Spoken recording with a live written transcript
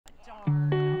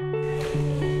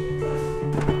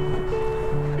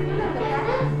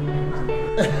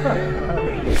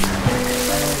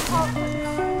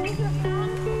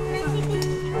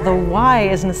The Y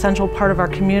is an essential part of our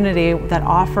community that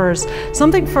offers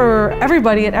something for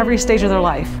everybody at every stage of their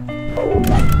life.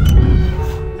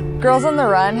 Girls on the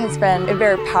Run has been a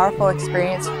very powerful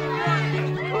experience.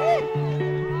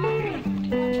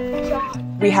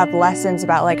 We have lessons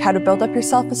about how to build up your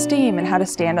self-esteem and how to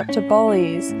stand up to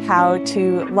bullies, how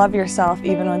to love yourself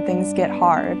even when things get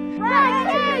hard.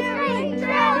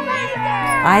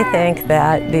 I think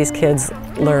that these kids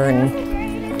learn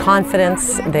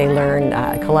confidence, they learn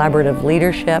collaborative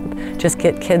leadership. Just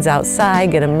get kids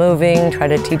outside, get them moving, try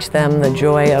to teach them the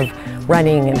joy of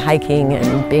running and hiking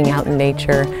and being out in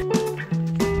nature.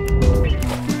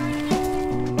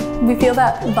 We feel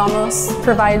that Vamos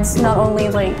provides not only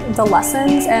the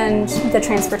lessons and the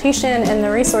transportation and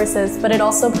the resources, but it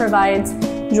also provides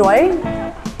joy.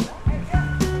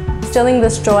 Instilling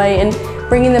this joy and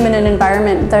bringing them in an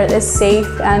environment that is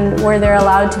safe and where they're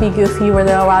allowed to be goofy, where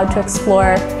they're allowed to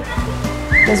explore,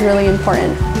 is really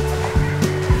important.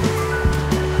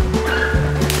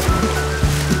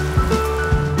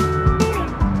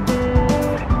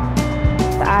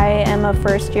 I am a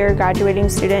first-year graduating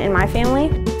student in my family.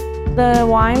 The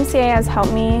YMCA has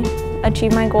helped me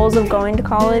achieve my goals of going to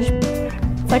college.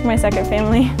 It's like my second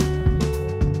family.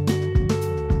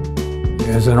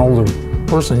 As an older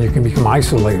person, you can become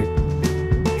isolated.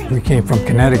 We came from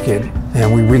Connecticut,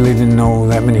 and we really didn't know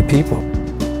that many people.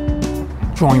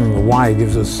 Joining the Y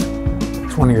gives us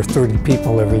 20 or 30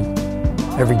 people every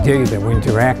day that we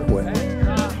interact with.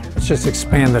 It's just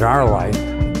expanded our life.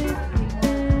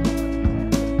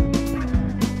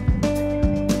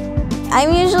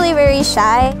 I'm usually very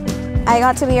shy. I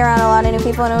got to be around a lot of new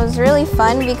people and it was really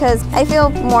fun because I feel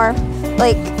more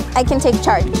like I can take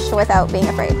charge without being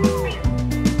afraid.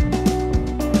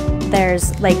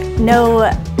 There's no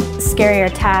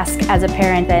scarier task as a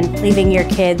parent than leaving your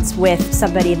kids with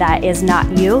somebody that is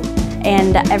not you.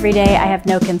 And every day I have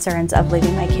no concerns of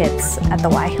leaving my kids at the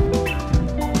Y.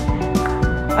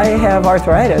 I have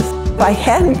arthritis. If I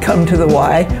hadn't come to the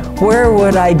Y, where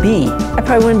would I be? I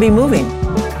probably wouldn't be moving.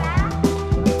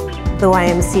 The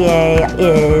YMCA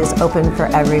is open for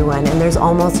everyone, and there's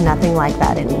almost nothing like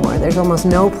that anymore. There's almost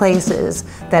no places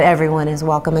that everyone is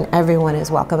welcome, and everyone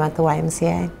is welcome at the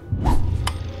YMCA.